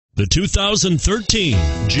The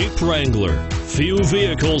 2013 Jeep Wrangler. Few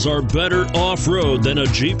vehicles are better off-road than a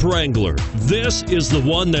Jeep Wrangler. This is the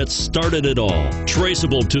one that started it all.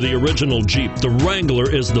 Traceable to the original Jeep, the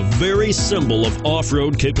Wrangler is the very symbol of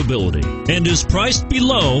off-road capability and is priced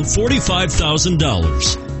below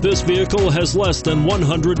 $45,000. This vehicle has less than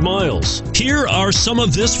 100 miles. Here are some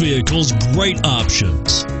of this vehicle's great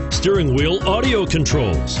options: steering wheel audio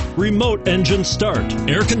controls, remote engine start,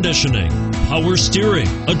 air conditioning, power steering,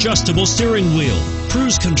 adjustable steering wheel,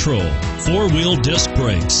 cruise control, four-wheel disc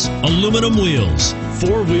brakes, aluminum wheels,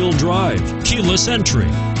 four-wheel drive, keyless entry.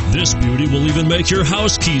 This beauty will even make your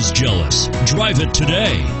house keys jealous. Drive it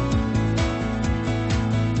today.